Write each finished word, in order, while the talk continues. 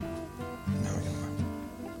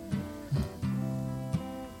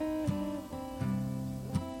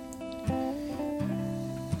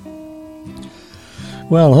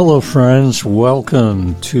Well, hello, friends.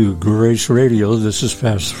 Welcome to Grace Radio. This is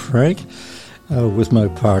Pastor Frank with my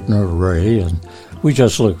partner, Ray, and we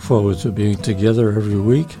just look forward to being together every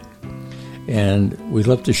week. And we'd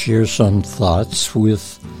love to share some thoughts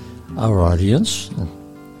with our audience,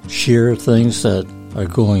 share things that are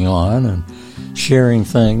going on, and sharing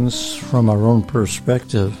things from our own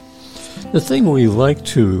perspective. The thing we like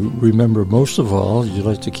to remember most of all, you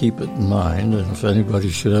like to keep it in mind, and if anybody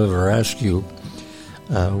should ever ask you,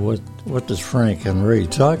 what does Frank and Ray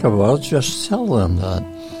talk about? Just tell them that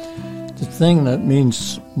the thing that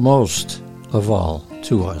means most of all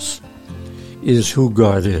to us is who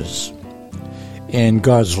God is and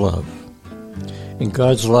God's love. And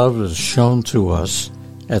God's love is shown to us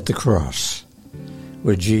at the cross,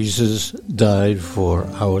 where Jesus died for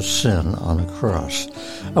our sin on the cross.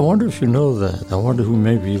 I wonder if you know that. I wonder who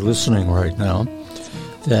may be listening right now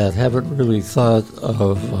that haven't really thought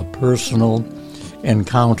of a personal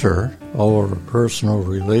encounter or a personal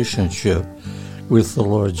relationship with the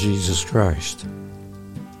Lord Jesus Christ.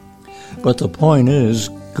 But the point is,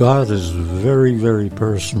 God is very, very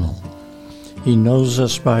personal. He knows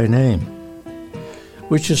us by name,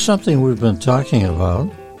 which is something we've been talking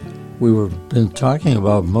about. We've been talking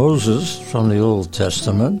about Moses from the Old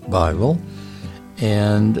Testament Bible,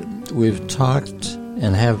 and we've talked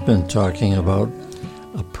and have been talking about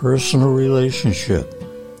a personal relationship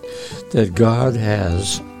that God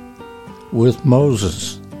has with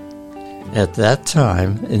Moses at that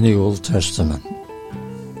time in the Old Testament.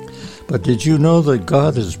 But did you know that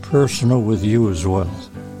God is personal with you as well?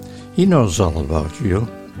 He knows all about you.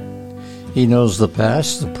 He knows the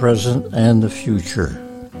past, the present, and the future.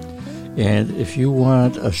 And if you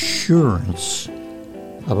want assurance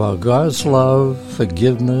about God's love,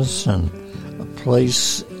 forgiveness, and a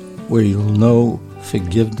place where you'll know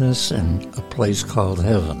forgiveness and a place called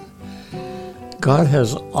heaven, God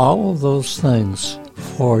has all of those things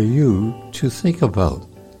for you to think about.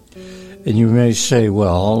 And you may say,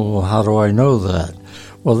 well, how do I know that?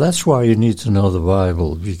 Well, that's why you need to know the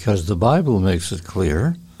Bible, because the Bible makes it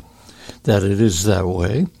clear that it is that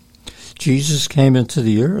way. Jesus came into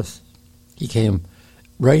the earth. He came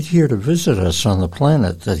right here to visit us on the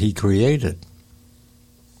planet that he created.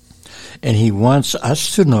 And he wants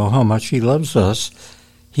us to know how much he loves us.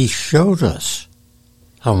 He showed us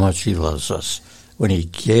how much he loves us when he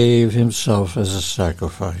gave himself as a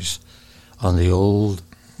sacrifice on the old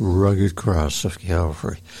rugged cross of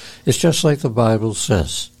Calvary. It's just like the Bible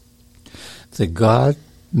says, that God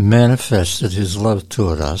manifested his love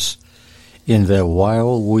toward us in that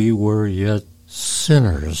while we were yet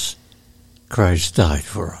sinners, Christ died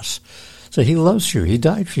for us. So he loves you. He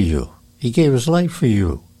died for you. He gave his life for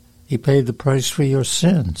you. He paid the price for your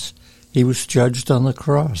sins. He was judged on the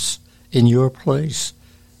cross in your place.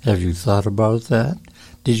 Have you thought about that?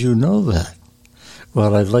 Did you know that?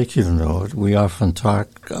 Well, I'd like you to know it. We often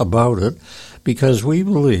talk about it because we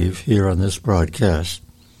believe here on this broadcast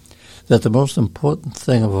that the most important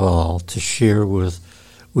thing of all to share with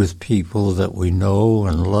people that we know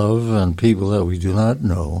and love and people that we do not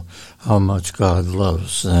know how much God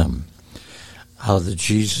loves them. How that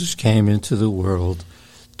Jesus came into the world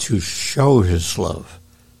to show his love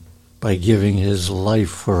by giving his life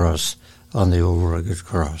for us on the old rugged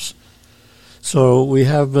cross. So we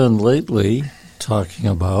have been lately talking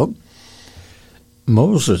about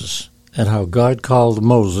Moses and how God called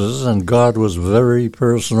Moses, and God was very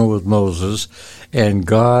personal with Moses, and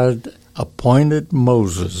God appointed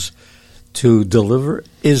Moses to deliver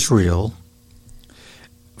Israel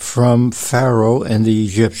from Pharaoh and the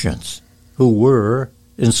Egyptians, who were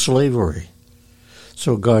in slavery.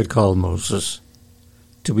 So God called Moses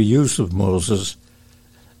to be used of Moses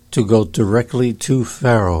to go directly to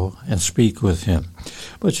Pharaoh and speak with him.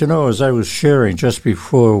 But you know, as I was sharing just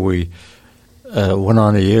before we went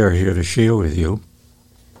on the air here to share with you,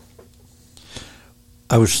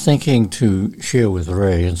 I was thinking to share with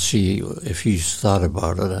Ray and see if he's thought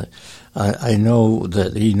about it. I know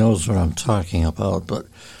that he knows what I'm talking about, but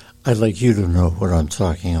I'd like you to know what I'm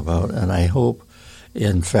talking about, and I hope,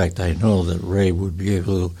 in fact, I know that Ray would be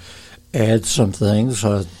able to add some things,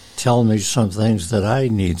 tell me some things that I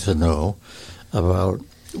need to know about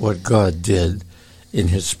what God did in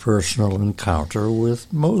his personal encounter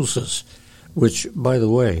with Moses. Which, by the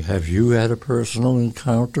way, have you had a personal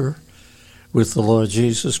encounter with the Lord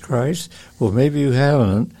Jesus Christ? Well, maybe you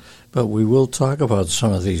haven't, but we will talk about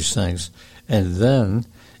some of these things, and then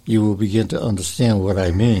you will begin to understand what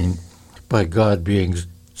I mean by God being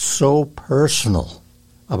so personal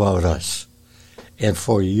about us. And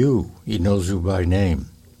for you, he knows you by name.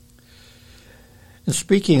 And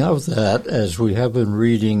speaking of that, as we have been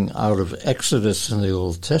reading out of Exodus in the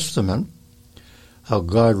Old Testament, how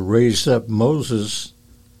God raised up Moses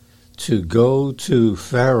to go to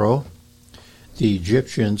Pharaoh, the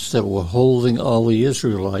Egyptians that were holding all the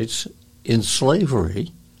Israelites in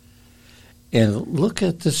slavery. And look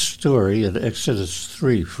at this story in Exodus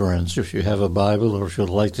 3, friends, if you have a Bible or if you'd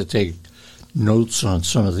like to take notes on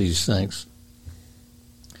some of these things.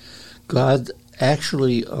 God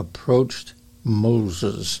actually approached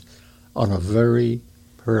Moses on a very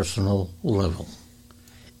personal level,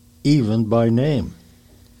 even by name.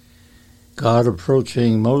 God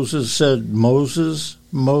approaching Moses said, "Moses,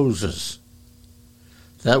 Moses."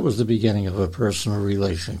 That was the beginning of a personal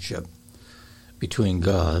relationship between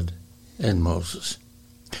God and Moses.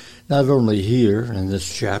 Not only here in this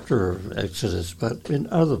chapter of Exodus, but in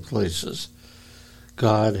other places,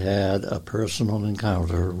 God had a personal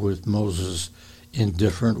encounter with Moses in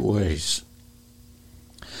different ways.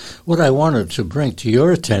 What I wanted to bring to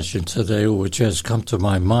your attention today, which has come to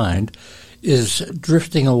my mind, is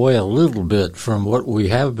drifting away a little bit from what we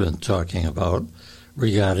have been talking about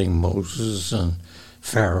regarding Moses and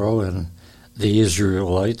Pharaoh and the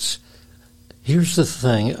Israelites. Here's the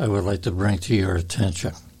thing I would like to bring to your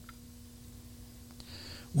attention.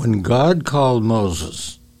 When God called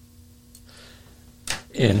Moses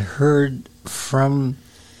and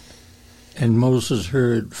Moses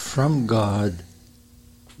heard from God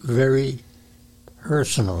very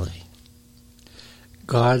personally.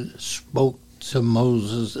 God spoke to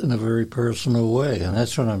Moses in a very personal way, and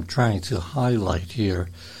that's what I'm trying to highlight here,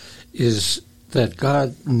 is that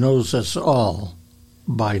God knows us all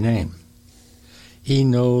by name. He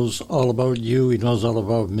knows all about you. He knows all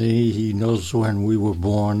about me. He knows when we were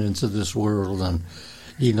born into this world, and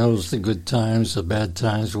he knows the good times, the bad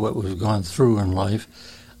times, what we've gone through in life.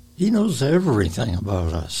 He knows everything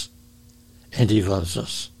about us, and he loves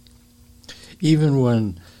us. Even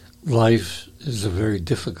when life is a very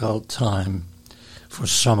difficult time for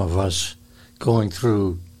some of us, going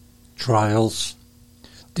through trials,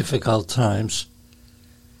 difficult times,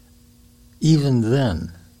 even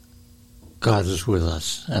then, God is with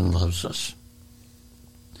us and loves us.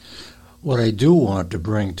 What I do want to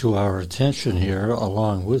bring to our attention here,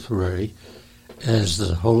 along with Ray, as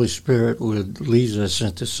the Holy Spirit would lead us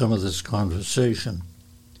into some of this conversation,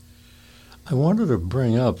 I wanted to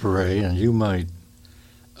bring up, Ray, and you might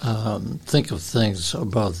think of things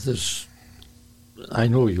about this. I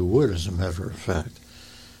know you would, as a matter of fact,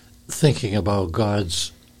 thinking about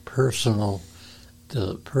God's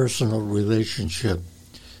the personal relationship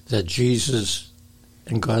that Jesus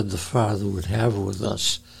and God the Father would have with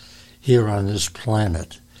us here on this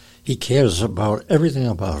planet. He cares about everything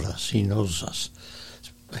about us. He knows us.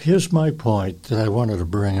 Here's my point that I wanted to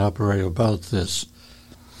bring up, Ray, about this,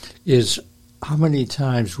 is how many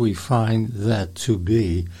times we find that to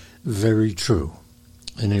be very true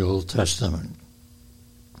in the Old Testament.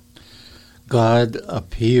 God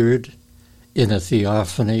appeared in a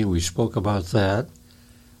theophany. We spoke about that,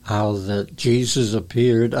 how that Jesus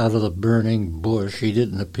appeared out of the burning bush. He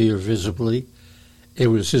didn't appear visibly. It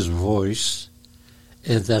was his voice,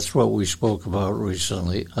 and that's what we spoke about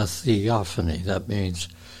recently, a theophany. That means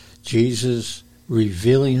Jesus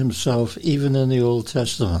revealing himself even in the Old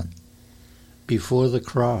Testament, before the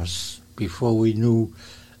cross, before we knew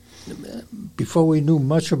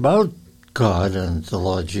much about God and the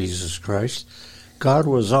Lord Jesus Christ. God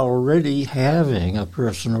was already having a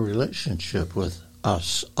personal relationship with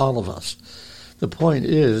us, all of us. The point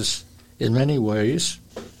is, in many ways,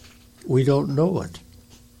 we don't know it.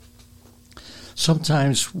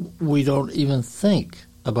 Sometimes we don't even think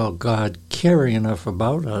about God caring enough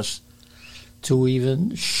about us to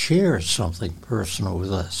even share something personal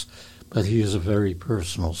with us. But he is a very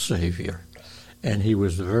personal Savior, and he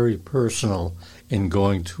was very personal in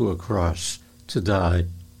going to a cross to die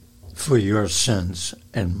for your sins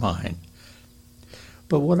and mine.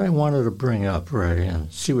 But what I wanted to bring up, Ray,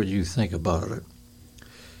 and see what you think about it,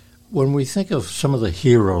 when we think of some of the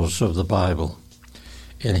heroes of the Bible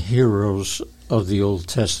and heroes of the Old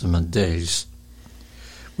Testament days,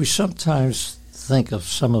 we sometimes think of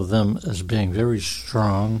some of them as being very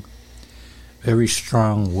strong-willed,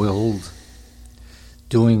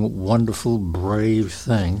 doing wonderful, brave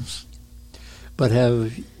things. But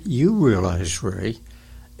have you realized, Ray,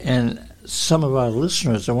 and some of our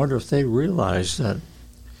listeners, I wonder if they realize that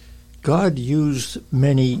God used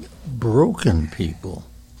many broken people.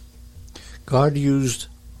 God used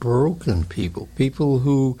broken people, people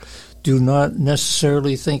who do not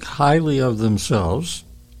necessarily think highly of themselves.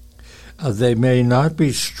 They may not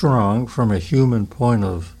be strong from a human point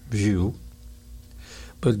of view,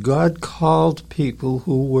 But God called people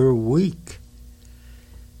who were weak.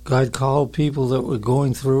 God called people that were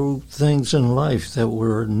going through things in life that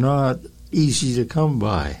were not easy to come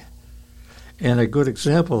by. And a good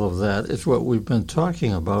example of that is what we've been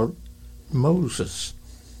talking about, Moses.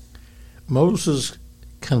 Moses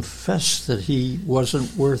confessed that he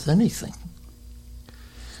wasn't worth anything.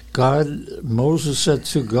 Moses said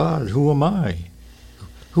to God, "Who am I?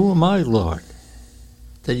 Who am I, Lord,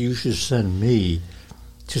 that you should send me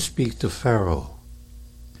to speak to Pharaoh?"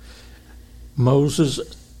 Moses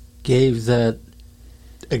gave that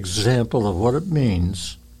example of what it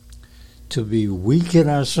means to be weak in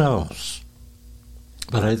ourselves.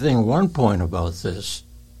 But I think one point about this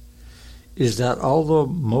is that although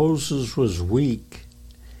Moses was weak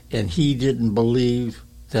and he didn't believe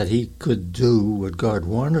that he could do what God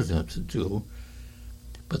wanted him to do,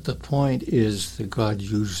 but the point is that God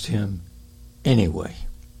used him anyway.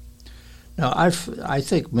 Now, I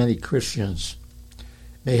think many Christians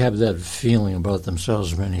may have that feeling about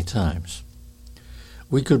themselves many times.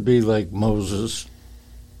 We could be like Moses,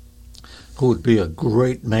 who would be a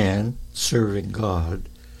great man serving God,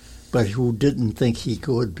 but who didn't think he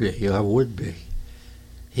could be or would be.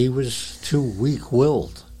 He was too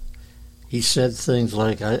weak-willed. He said things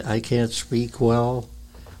like, I can't speak well.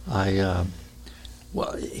 You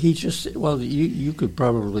could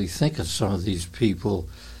probably think of some of these people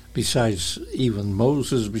besides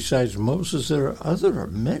Moses, there are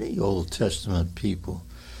many Old Testament people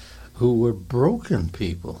who were broken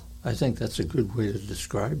people. I think that's a good way to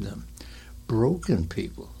describe them. Broken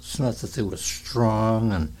people. It's not that they were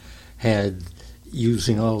strong and had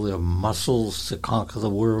using all their muscles to conquer the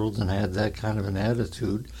world and had that kind of an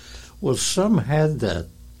attitude. Well, some had that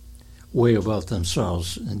way about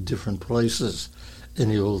themselves in different places in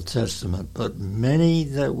the Old Testament, but many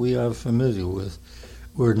that we are familiar with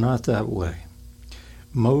were not that way.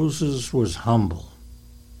 Moses was humble.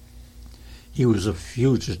 He was a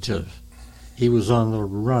fugitive. He was on the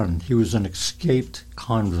run. He was an escaped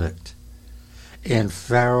convict. And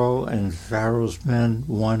Pharaoh and Pharaoh's men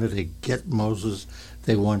wanted to get Moses.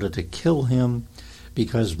 They wanted to kill him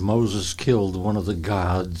because Moses killed one of the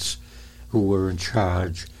gods who were in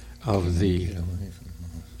charge of the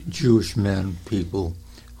Jewish people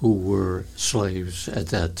who were slaves at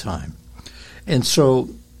that time. And so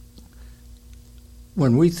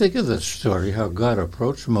when we think of this story, how God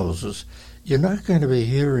approached Moses, you're not going to be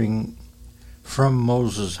hearing from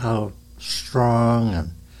Moses how strong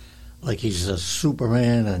and like he's a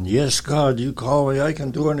Superman and, yes, God, you call me, I can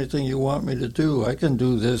do anything you want me to do. I can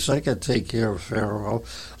do this. I can take care of Pharaoh.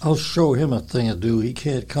 I'll show him a thing to do. He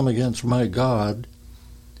can't come against my God.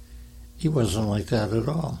 He wasn't like that at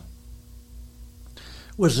all.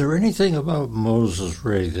 Was there anything about Moses,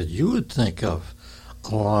 Ray, that you would think of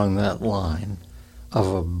along that line of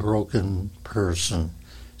a broken person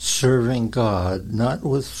serving God, not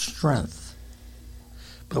with strength,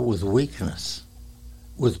 but with weakness,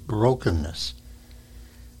 with brokenness?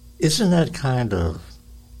 Isn't that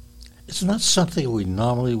it's not something we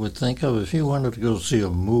normally would think of. If you wanted to go see a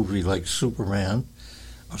movie like Superman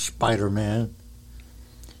or Spider-Man,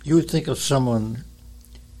 you would think of someone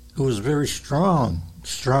who was very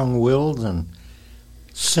strong-willed and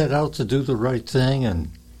set out to do the right thing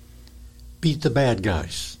and beat the bad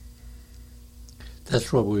guys.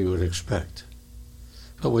 That's what we would expect.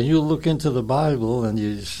 But when you look into the Bible and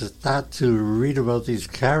you start to read about these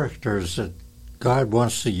characters that God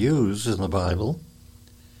wants to use in the Bible,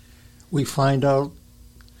 we find out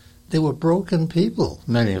they were broken people,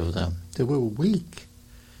 many of them. They were weak.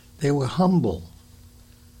 They were humble.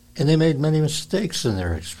 And they made many mistakes in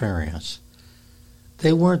their experience.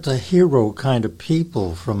 They weren't the hero kind of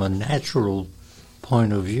people from a natural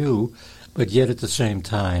point of view, but yet at the same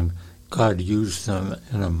time, God used them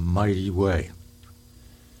in a mighty way.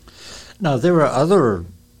 Now, there are other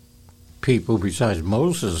people besides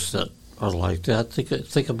Moses that are like that.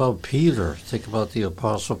 Think about Peter. Think about the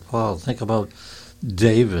Apostle Paul. Think about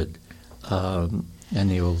David in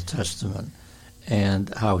the Old Testament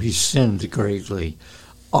and how he sinned greatly.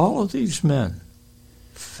 All of these men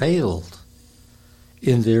failed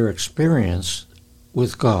in their experience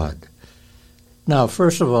with God. Now,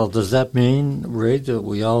 first of all, does that mean, Ray, that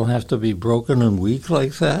we all have to be broken and weak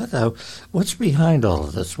like that? What's behind all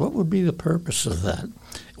of this? What would be the purpose of that?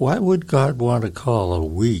 Why would God want to call a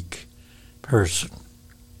weak person?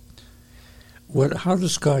 How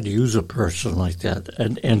does God use a person like that?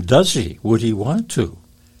 And does he? Would he want to?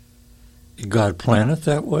 Did God plan it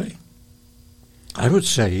that way? I would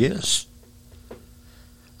say yes.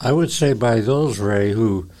 I would say by those, Ray,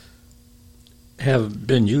 who have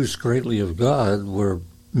been used greatly of God were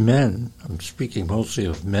men, I'm speaking mostly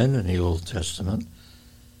of men in the Old Testament,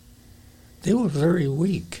 they were very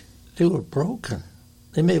weak. They were broken.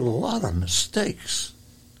 They made a lot of mistakes.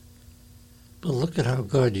 But look at how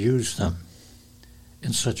God used them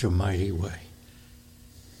in such a mighty way.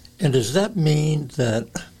 And does that mean that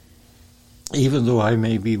even though I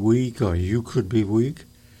may be weak or you could be weak,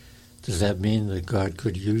 does that mean that God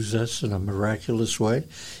could use us in a miraculous way?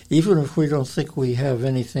 Even if we don't think we have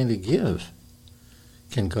anything to give,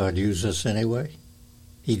 can God use us anyway?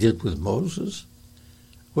 He did with Moses.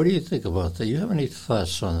 What do you think about that? You have any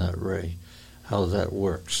thoughts on that, Ray, how that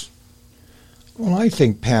works? Well, I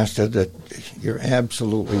think, Pastor, that you're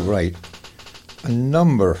absolutely right.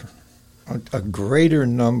 A greater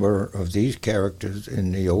number of these characters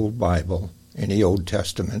in the Old Bible, in the Old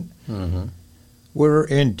Testament, were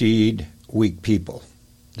indeed weak people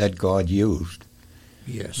that God used.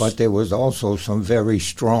 Yes. But there was also some very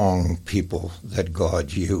strong people that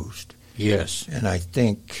God used. Yes. And I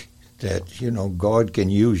think that, God can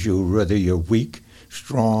use you whether you're weak,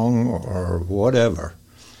 strong, or whatever,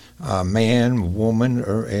 man, woman,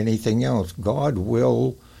 or anything else. God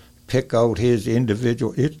will pick out his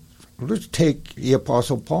individual. Let's take the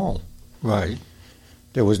Apostle Paul. Right.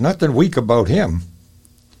 There was nothing weak about him.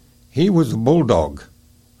 He was a bulldog.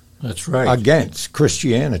 That's right. Against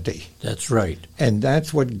Christianity. That's right. And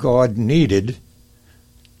that's what God needed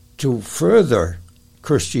to further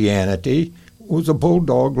Christianity, was a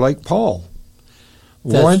bulldog like Paul.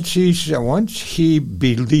 Once he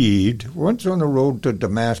believed, once on the road to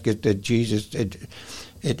Damascus, that Jesus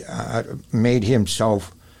made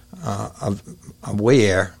himself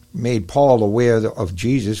aware, made Paul aware of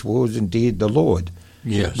Jesus was indeed the Lord.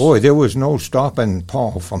 Yes. Boy, there was no stopping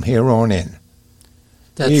Paul from here on in.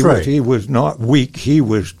 That's right. He was not weak, he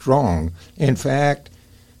was strong. In fact,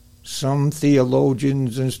 some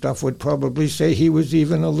theologians and stuff would probably say he was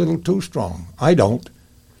even a little too strong. I don't.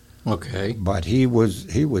 Okay. But he was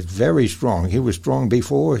very strong. He was strong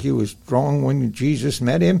before, he was strong when Jesus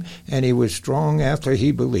met him, and he was strong after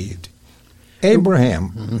he believed.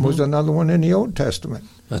 Abraham was another one in the Old Testament.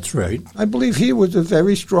 That's right. I believe he was a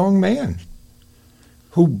very strong man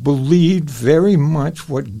who believed very much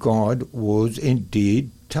what God was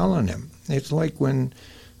indeed telling him. It's like when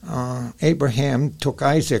Abraham took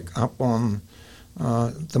Isaac up on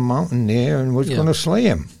the mountain there and was going to slay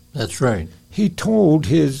him. That's right. He told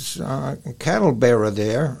his cattle bearer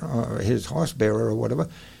there, his horse bearer or whatever,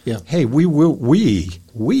 hey, we will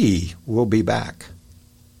be back.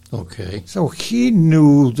 Okay. So he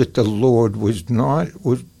knew that the Lord was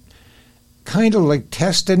kind of like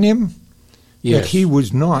testing him, that he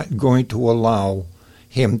was not going to allow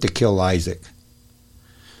him to kill Isaac.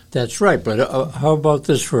 That's right, but how about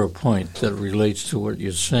this for a point that relates to what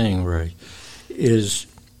you're saying, Ray, is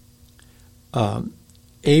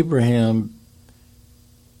Abraham,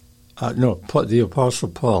 the Apostle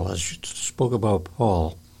Paul, as you spoke about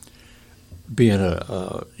Paul, being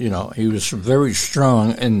he was very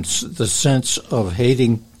strong in the sense of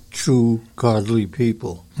hating true godly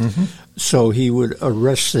people. Mm-hmm. So he would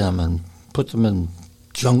arrest them and put them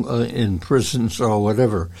in prisons or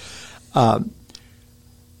whatever.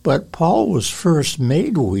 But Paul was first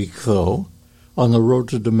made weak, though, on the road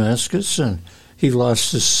to Damascus, and he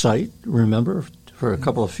lost his sight, remember, for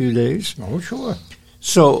a few days. Oh, sure.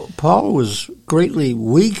 So Paul was greatly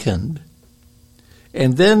weakened,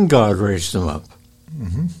 and then God raised him up.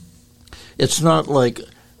 Mm-hmm. It's not like,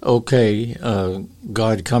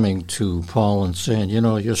 God coming to Paul and saying,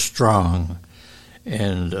 you're strong,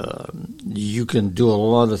 and you can do a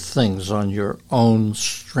lot of things on your own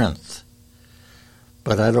strength.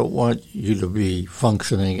 But I don't want you to be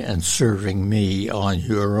functioning and serving me on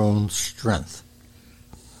your own strength.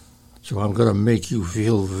 So I'm going to make you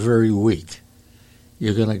feel very weak.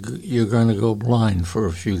 You're going to go blind for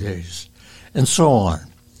a few days, and so on.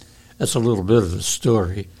 That's a little bit of the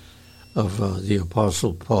story of the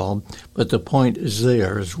Apostle Paul, but the point is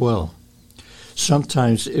there as well.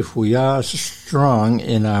 Sometimes if we are strong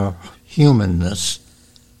in our humanness,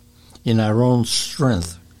 in our own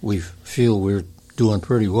strength, we feel we're doing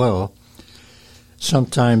pretty well.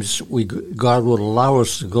 Sometimes God will allow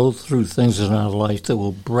us to go through things in our life that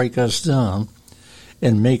will break us down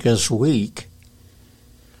and make us weak.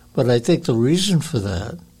 But I think the reason for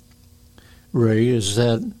that, Ray, is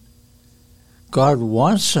that God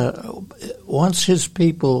wants his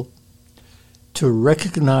people to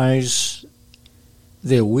recognize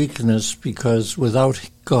their weakness, because without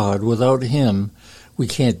God, without him, we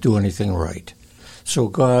can't do anything right. So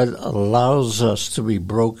God allows us to be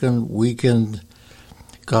broken, weakened.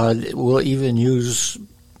 God will even use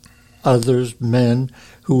others, men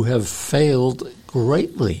who have failed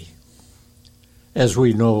greatly, as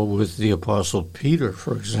we know with the Apostle Peter,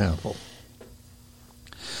 for example.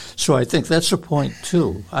 So I think that's a point,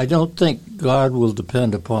 too. I don't think God will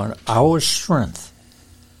depend upon our strength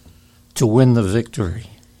to win the victory.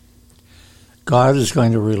 God is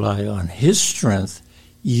going to rely on his strength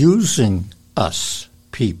using us,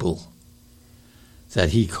 people, that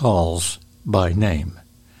he calls by name,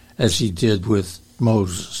 as he did with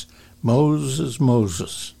Moses.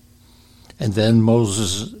 Moses. And then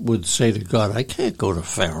Moses would say to God, I can't go to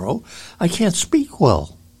Pharaoh. I can't speak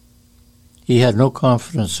well. He had no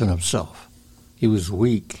confidence in himself. He was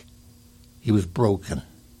weak. He was broken.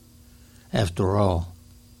 After all,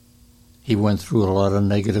 he went through a lot of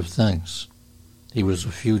negative things. He was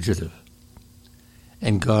a fugitive.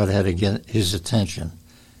 And God had to get his attention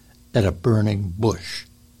at a burning bush.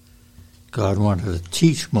 God wanted to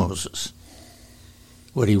teach Moses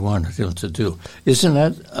what he wanted him to do. Isn't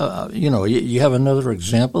that, you have another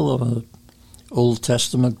example of an Old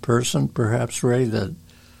Testament person, perhaps, Ray, that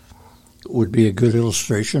would be a good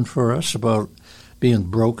illustration for us about being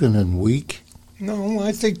broken and weak? No,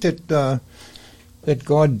 I think that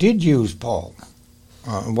God did use Paul.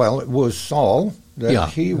 It was Saul that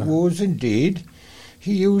he was indeed.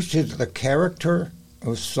 He used the character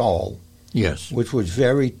of Saul, yes, which was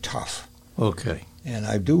very tough. Okay. And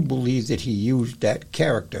I do believe that he used that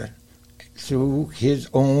character through his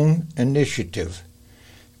own initiative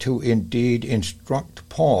to indeed instruct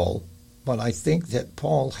Paul. But I think that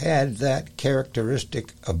Paul had that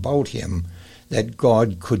characteristic about him that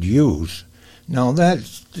God could use. Now,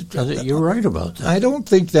 you're right about that. I don't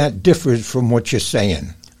think that differs from what you're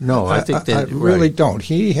saying. No, I think that... I really don't.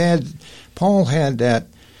 Paul had that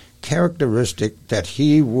characteristic that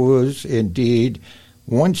he was indeed,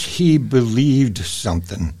 once he believed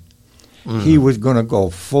something, he was going to go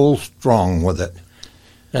full strong with it.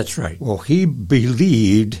 That's right. Well, he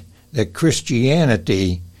believed that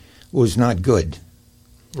Christianity was not good.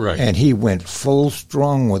 Right. And he went full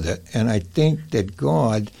strong with it. And I think that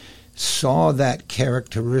God saw that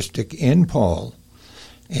characteristic in Paul.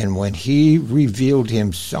 And when he revealed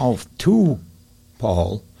himself to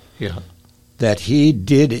Paul, that he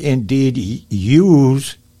did indeed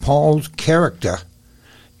use Paul's character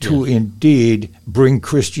to indeed bring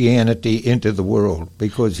Christianity into the world,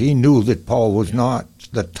 because he knew that Paul was not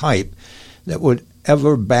the type that would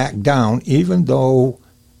ever back down, even though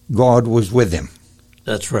God was with him.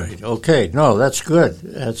 That's right. Okay. No, that's good.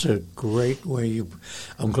 That's a great way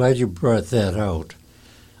I'm glad you brought that out.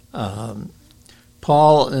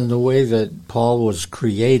 Paul, in the way that Paul was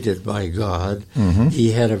created by God,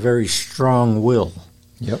 he had a very strong will.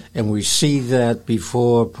 Yep. And we see that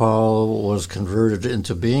before Paul was converted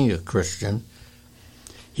into being a Christian.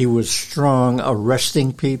 He was strong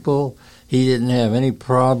arresting people. He didn't have any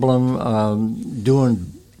problem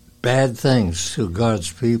doing bad things to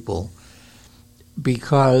God's people,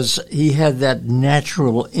 because he had that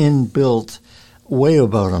natural inbuilt way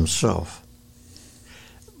about himself.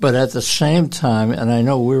 But at the same time, and I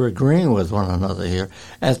know we're agreeing with one another here,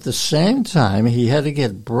 at the same time he had to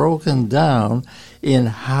get broken down in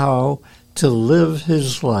how to live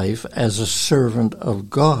his life as a servant of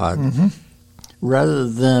God, rather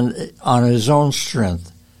than on his own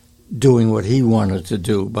strength doing what he wanted to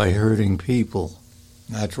do by hurting people.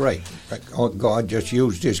 That's right. God just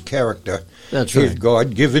used his character, his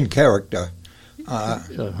God-given character,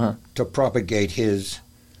 to propagate his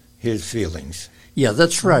feelings. Yeah,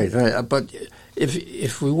 that's right. But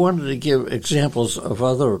if we wanted to give examples of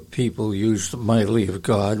other people used mightily of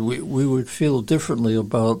God, we would feel differently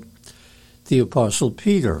about the Apostle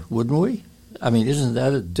Peter, wouldn't we? I mean, isn't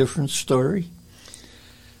that a different story?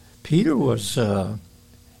 Peter was...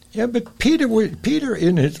 but Peter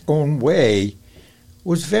in his own way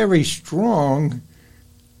was very strong,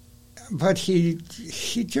 but he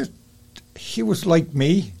was like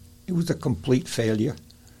me. He was a complete failure.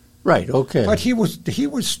 Right. Okay. But he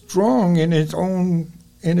was strong in his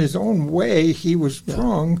own way. He was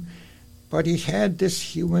strong, but he had this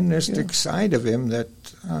humanistic side of him that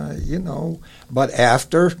But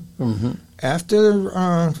after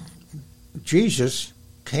Jesus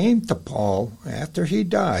came to Paul, after he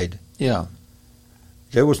died,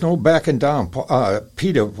 there was no backing down.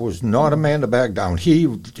 Peter was not a man to back down. He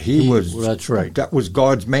was. That's right. That was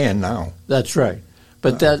God's man now. That's right.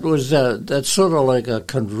 But that's sort of like a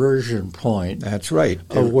conversion point. That's right.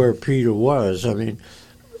 Of where Peter was. I mean,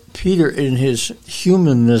 Peter, in his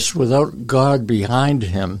humanness without God behind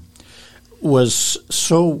him, was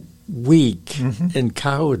so weak and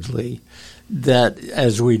cowardly that,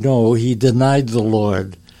 as we know, he denied the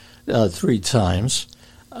Lord 3 times.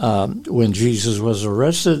 when Jesus was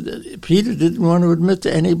arrested, Peter didn't want to admit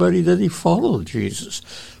to anybody that he followed Jesus.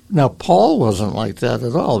 Now, Paul wasn't like that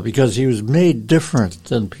at all because he was made different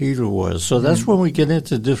than Peter was. So that's when we get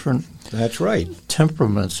into different That's right.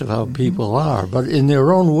 temperaments of how people are. But in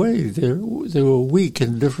their own way, they were weak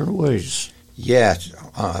in different ways. Yes,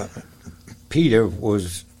 Peter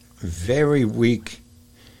was very weak.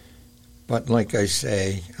 But like I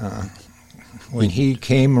say, when he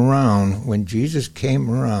came around, when Jesus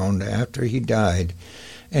came around after he died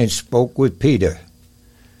and spoke with Peter,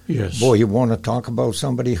 Yes. boy, you want to talk about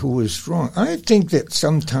somebody who was strong. I think that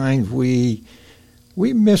sometimes we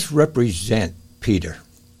misrepresent Peter.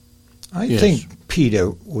 I Yes. think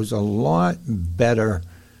Peter was a lot better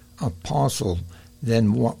apostle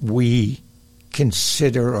than what we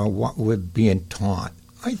consider or what we're being taught.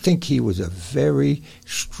 I think he was a very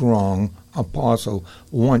strong apostle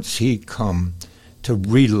once he come to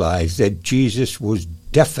realize that Jesus was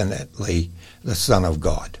definitely the Son of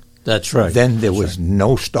God. That's right. Then there was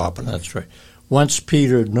no stopping him. That's right. Once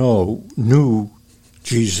Peter knew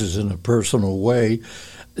Jesus in a personal way,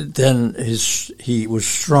 then he was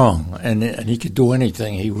strong and he could do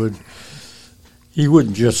anything. He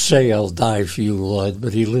wouldn't just say, "I'll die for you, Lord,"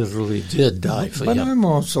 but he literally did die for you. But I'm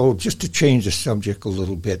also, just to change the subject a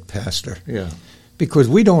little bit, Pastor, Yeah, because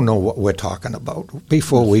we don't know what we're talking about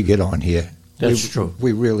before we get on here. That's true.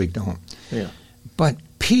 We really don't. Yeah. But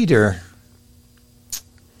Peter...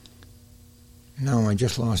 No, I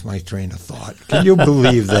just lost my train of thought. Can you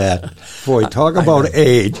believe that? Boy, talk about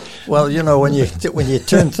age. Well, when you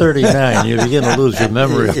turn 39, you begin to lose your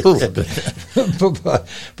memory a little bit.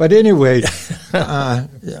 But anyway,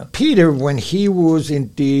 Yeah. Peter, when he was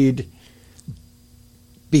indeed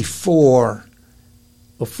before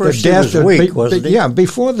Well, first the he death was of weak, wasn't he? Yeah,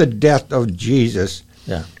 before the death of Jesus.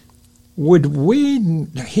 Yeah.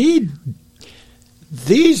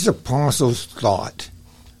 These apostles thought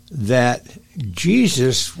that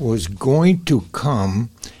Jesus was going to come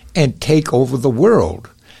and take over the world.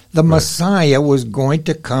 The Messiah was going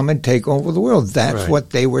to come and take over the world. That's Right. what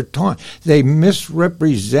they were taught. They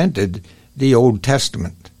misrepresented the Old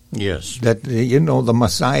Testament. Yes. That, the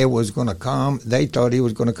Messiah was going to come. They thought he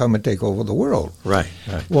was going to come and take over the world. Right.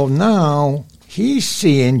 Right. Well, now he's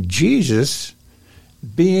seeing Jesus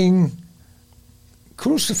being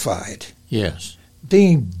crucified, Yes.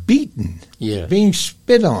 being beaten, Yes. being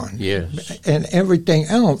spit on, Yes. and everything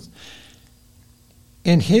else.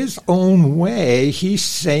 In his own way, he's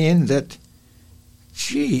saying that,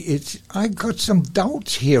 I got some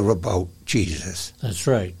doubts here about Jesus That's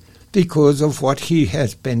right. because of what he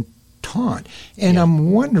has been taught. And Yeah.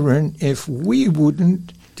 I'm wondering if we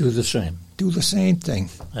wouldn't Do the same. do the same thing,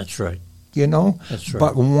 That's right. That's right.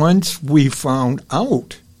 But once we found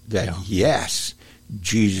out that, Yeah. yes,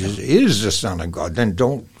 Jesus is the Son of God, then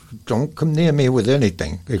don't come near me with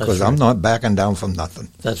anything because That's I'm right. not backing down from nothing.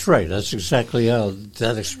 That's right. That's exactly how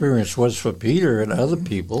that experience was for Peter and other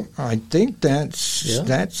people. I think that's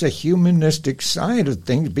Yeah. a humanistic side of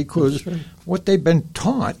things because That's right. what they've been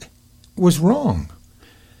taught was wrong.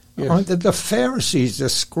 Yes. The Pharisees, the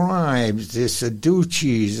scribes, the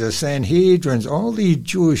Sadducees, the Sanhedrins, all these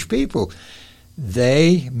Jewish people,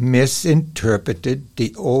 they misinterpreted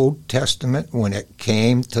the Old Testament when it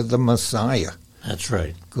came to the Messiah. That's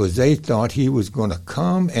right. Because they thought he was going to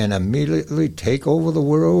come and immediately take over the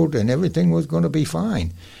world and everything was going to be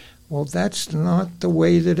fine. Well, that's not the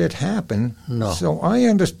way that it happened. No. So I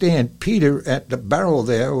understand Peter at the barrel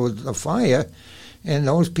there with the fire and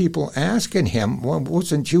those people asking him, well,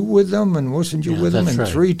 wasn't you with them and wasn't you Yeah, with them? that's And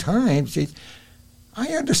right. 3 times. I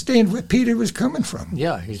understand where Peter was coming from.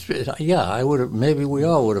 Yeah. I would have. Maybe we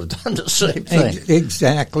all would have done the same thing.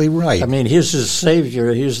 Exactly right. I mean, here's his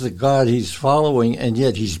Savior. Here's the God he's following, and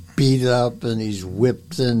yet he's beat up and he's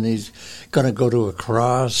whipped and he's going to go to a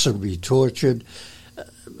cross and be tortured.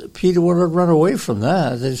 Peter would have run away from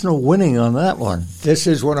that. There's no winning on that one. This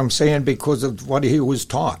is what I'm saying because of what he was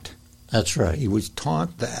taught. That's right. He was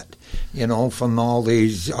taught that, from all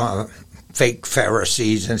these fake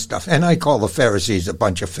Pharisees and stuff. And I call the Pharisees a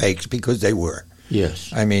bunch of fakes because they were. Yes.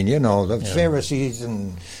 I mean, the Pharisees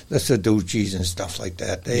and the Sadducees and stuff like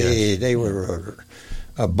that. They were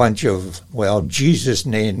a bunch of, Jesus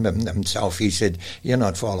named them himself. He said, you're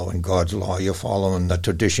not following God's law. You're following the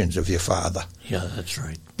traditions of your father. Yeah, that's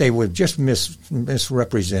right. They were just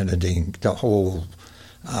misrepresenting the whole,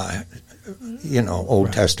 Old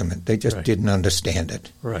Right. Testament. They just Right. didn't understand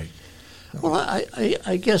it. Right. Well,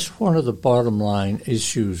 I guess one of the bottom line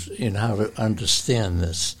issues in how to understand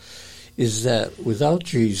this is that without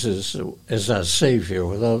Jesus as our Savior,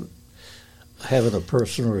 without having a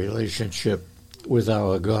personal relationship with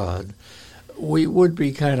our God, we would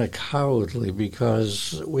be kind of cowardly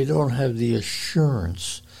because we don't have the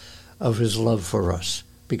assurance of his love for us,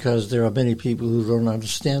 because there are many people who don't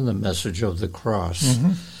understand the message of the cross.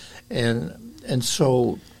 Mm-hmm. And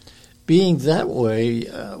so being that way,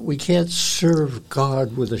 we can't serve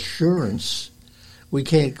God with assurance. We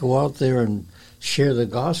can't go out there and share the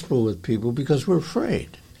gospel with people because we're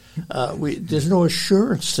afraid. There's no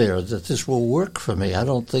assurance there that this will work for me. I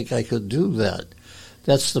don't think I could do that.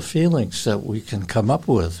 That's the feelings that we can come up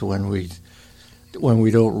with when we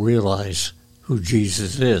don't realize who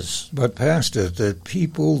Jesus is. But Pastor, the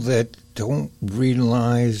people that don't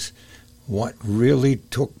realize what really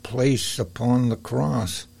took place upon the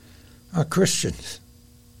cross are Christians.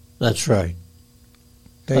 That's right.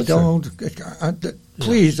 They don't.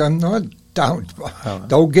 Please, I'm not doubt.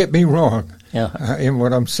 Don't get me wrong in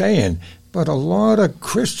what I'm saying. But a lot of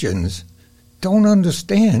Christians don't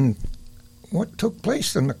understand what took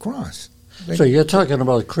place on the cross. So you're talking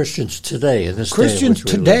about Christians today in this Christians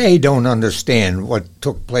day in which we today don't understand what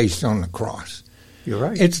took place on the cross. You're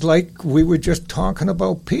right. It's like we were just talking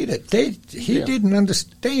about Peter. He didn't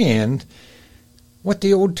understand what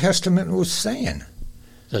the Old Testament was saying.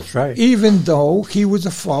 That's right. Even though he was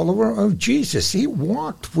a follower of Jesus. He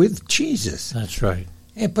walked with Jesus. That's right.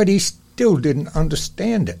 But he still didn't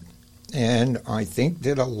understand it. And I think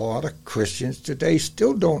that a lot of Christians today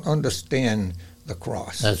still don't understand the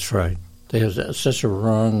cross. That's right. There's such a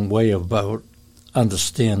wrong way about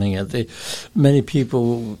understanding it. Many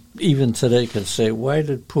people, even today, can say, why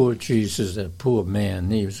did poor Jesus, that poor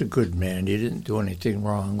man, he was a good man, he didn't do anything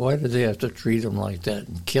wrong, why did they have to treat him like that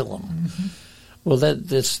and kill him? Mm-hmm. Well,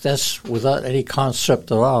 that's without any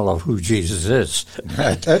concept at all of who Jesus is.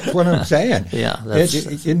 That's what I'm saying. Yeah,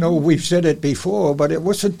 we've said it before, but it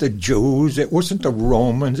wasn't the Jews, it wasn't the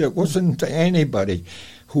Romans, it wasn't anybody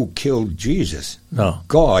who killed Jesus. No.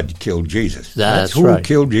 God killed Jesus. That's who right.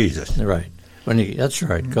 Killed Jesus. Right. That's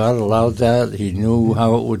right. God allowed that. He knew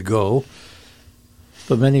how it would go.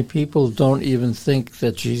 But many people don't even think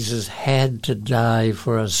that Jesus had to die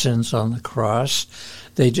for our sins on the cross.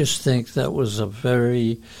 They just think that was a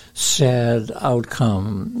very sad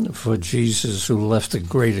outcome for Jesus, who left a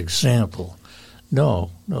great example.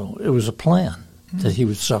 No, it was a plan that he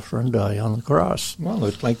would suffer and die on the cross. Well,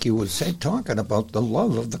 it's like you were talking about the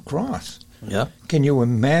love of the cross. Yeah. Can you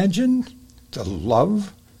imagine the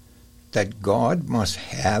love that God must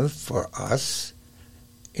have for us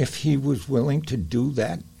if he was willing to do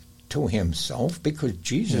that to himself? Because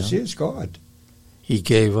Jesus is God. He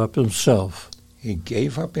gave up himself. He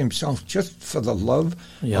gave up himself just for the love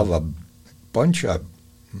of a bunch of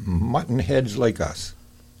mutton heads like us.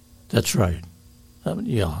 That's right.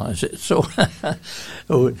 So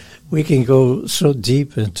we can go so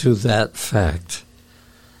deep into that fact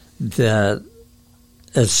that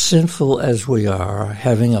as sinful as we are,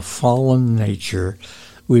 having a fallen nature,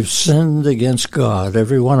 we've sinned against God,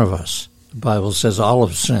 every one of us. The Bible says all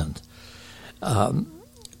have sinned.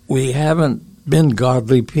 We haven't been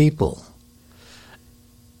godly people.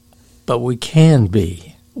 But we can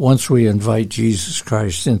be. Once we invite Jesus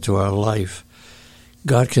Christ into our life,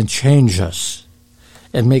 God can change us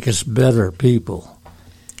and make us better people,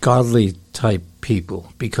 godly type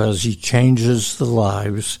people, because he changes the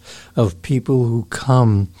lives of people who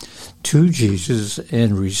come to Jesus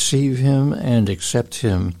and receive him and accept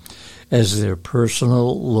him as their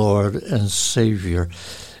personal Lord and Savior.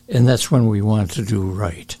 And that's when we want to do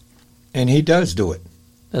right. And he does do it.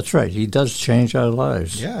 That's right. He does change our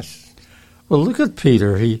lives. Yes. Well, look at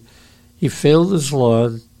Peter. He failed his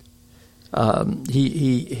Lord.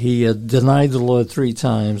 He denied the Lord 3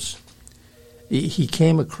 times. He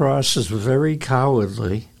came across as very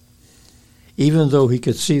cowardly, even though he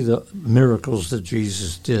could see the miracles that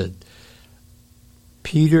Jesus did.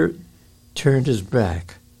 Peter turned his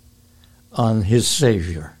back on his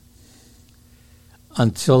Savior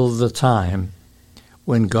until the time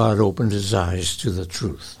when God opened his eyes to the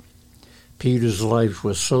truth. Peter's life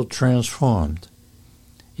was so transformed.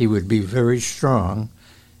 He would be very strong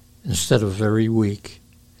instead of very weak,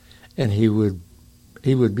 and he would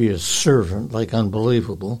be a servant, like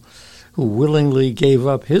unbelievable, who willingly gave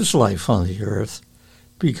up his life on the earth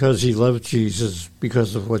because he loved Jesus,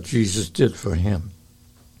 because of what Jesus did for him.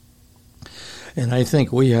 And I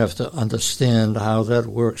think we have to understand how that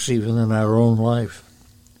works even in our own life.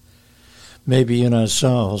 Maybe in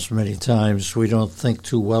ourselves, many times we don't think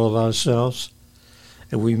too well of ourselves,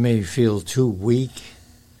 and we may feel too weak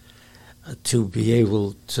to be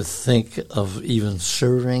able to think of even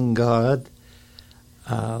serving God.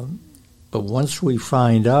 But once we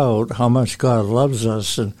find out how much God loves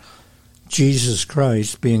us, and Jesus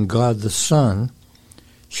Christ, being God the Son,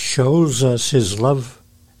 shows us his love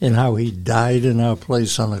in how he died in our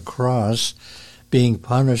place on the cross, being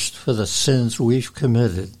punished for the sins we've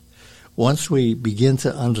committed. Once we begin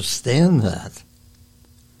to understand that,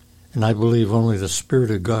 and I believe only the Spirit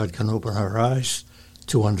of God can open our eyes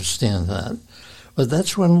to understand that, but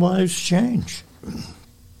that's when lives change.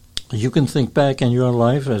 You can think back in your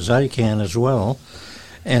life, as I can as well,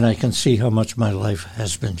 and I can see how much my life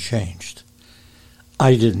has been changed.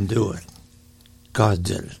 I didn't do it. God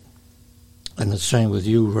did it. And the same with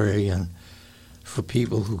you, Ray, and for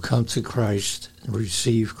people who come to Christ and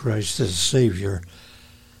receive Christ as Savior,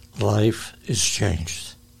 life is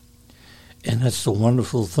changed. And that's the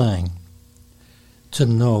wonderful thing, to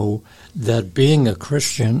know that being a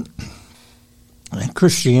Christian, and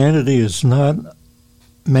Christianity is not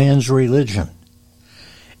man's religion.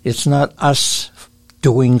 It's not us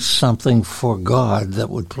doing something for God that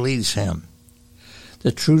would please him.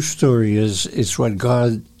 The true story is it's what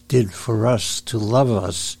God did for us to love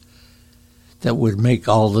us that would make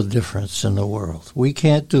all the difference in the world. We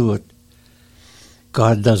can't do it.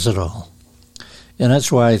 God does it all. And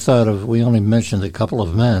that's why I thought of, we only mentioned a couple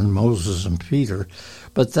of men, Moses and Peter,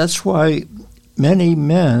 but that's why many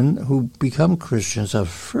men who become Christians are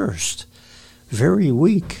first very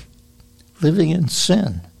weak, living in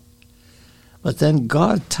sin. But then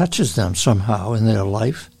God touches them somehow in their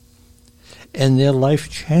life, and their life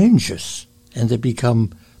changes, and they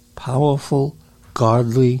become powerful,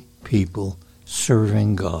 godly people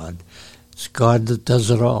serving God. It's God that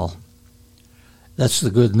does it all. That's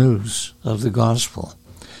the good news of the gospel.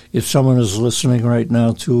 If someone is listening right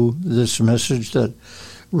now to this message that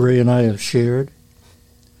Ray and I have shared,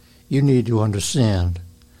 you need to understand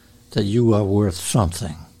that you are worth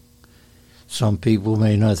something. Some people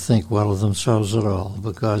may not think well of themselves at all,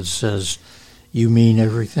 but God says, you mean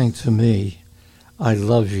everything to me. I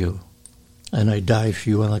love you, and I died for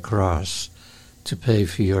you on the cross to pay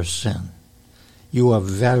for your sin. You are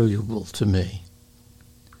valuable to me.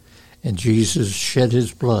 And Jesus shed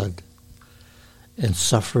his blood and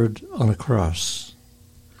suffered on a cross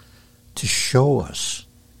to show us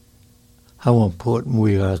how important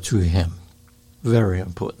we are to him. Very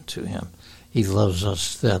important to him. He loves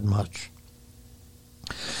us that much.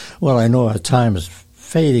 Well, I know our time is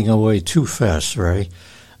fading away too fast, Ray.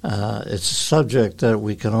 It's a subject that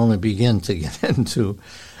we can only begin to get into,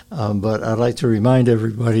 but I'd like to remind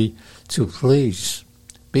everybody to please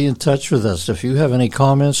be in touch with us. If you have any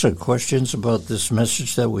comments or questions about this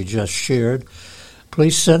message that we just shared,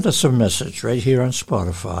 please send us a message right here on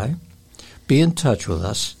Spotify. Be in touch with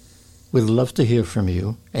us. We'd love to hear from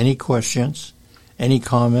you. Any questions, any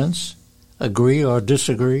comments, agree or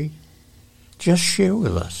disagree, just share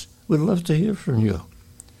with us. We'd love to hear from you.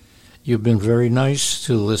 You've been very nice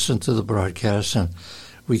to listen to the broadcast, and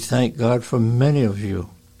we thank God for many of you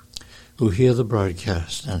who hear the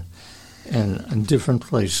broadcast and in different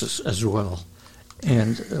places as well.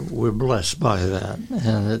 And we're blessed by that,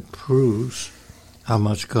 and it proves how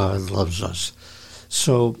much God loves us.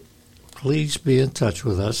 So please be in touch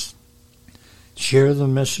with us. Share the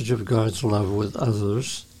message of God's love with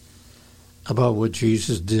others about what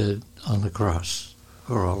Jesus did on the cross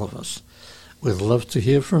for all of us. We'd love to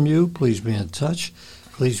hear from you. Please be in touch.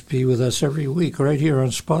 Please be with us every week right here on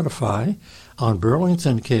Spotify, on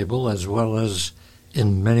Burlington Cable, as well as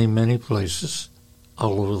in many, many places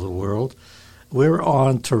all over the world. We're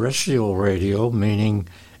on terrestrial radio, meaning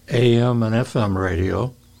AM and FM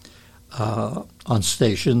radio, on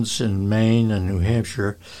stations in Maine and New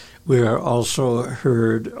Hampshire. We are also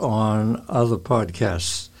heard on other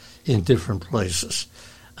podcasts in different places.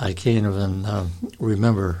 I can't even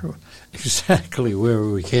remember exactly where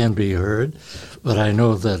we can be heard, but I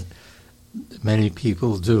know that many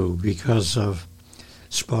people do because of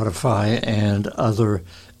Spotify and other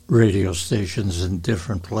radio stations in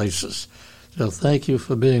different places. So thank you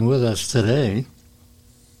for being with us today.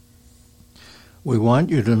 We want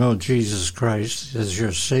you to know Jesus Christ as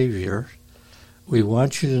your Savior. We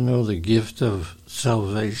want you to know the gift of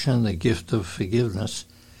salvation, the gift of forgiveness.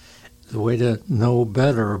 The way to know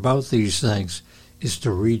better about these things is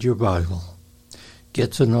to read your Bible.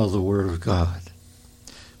 Get to know the Word of God.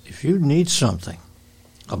 If you need something,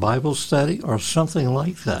 a Bible study or something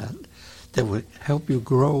like that, that would help you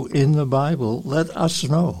grow in the Bible, let us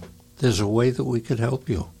know. There's a way that we could help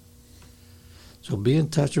you. So be in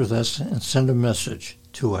touch with us and send a message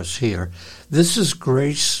to us here. This is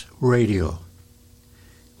Grace Radio.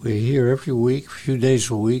 We're here every week, a few days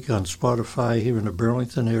a week on Spotify here in the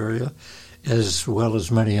Burlington area, as well as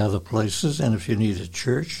many other places. And if you need a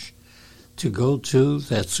church to go to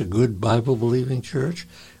that's a good Bible-believing church,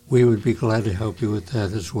 we would be glad to help you with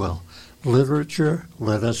that as well. literature,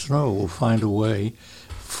 let us know. We'll find a way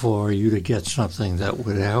for you to get something that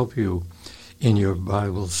would help you in your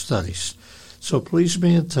Bible studies. So please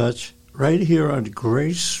be in touch right here on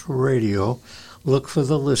Grace Radio. Look for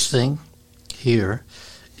the listing here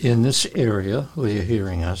in this area where you're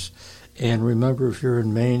hearing us. And remember, if you're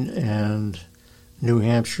in Maine and New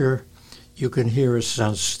Hampshire, you can hear us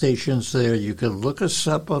on stations there. You can look us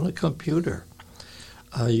up on the computer.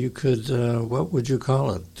 You could, what would you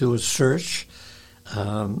call it? Do a search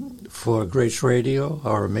for Grace Radio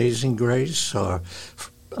or Amazing Grace or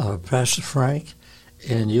Pastor Frank,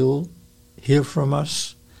 and you'll hear from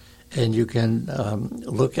us, and you can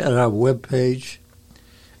look at our webpage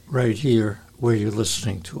right here where you're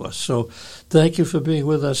listening to us. So thank you for being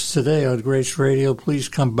with us today on Grace Radio. Please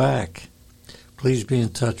come back. Please be in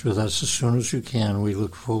touch with us as soon as you can. We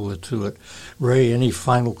look forward to it. Ray, any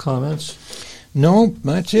final comments? No,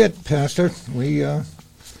 that's it, Pastor. We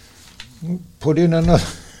put in another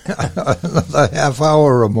half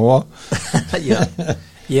hour or more.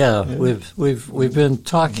 Yeah. We've been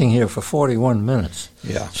talking here for 41 minutes.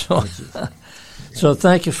 Yeah. So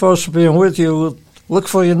thank you, folks, for being with you. We'll look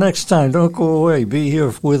for you next time. Don't go away. Be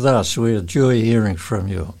here with us. We enjoy hearing from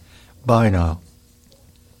you. Bye now.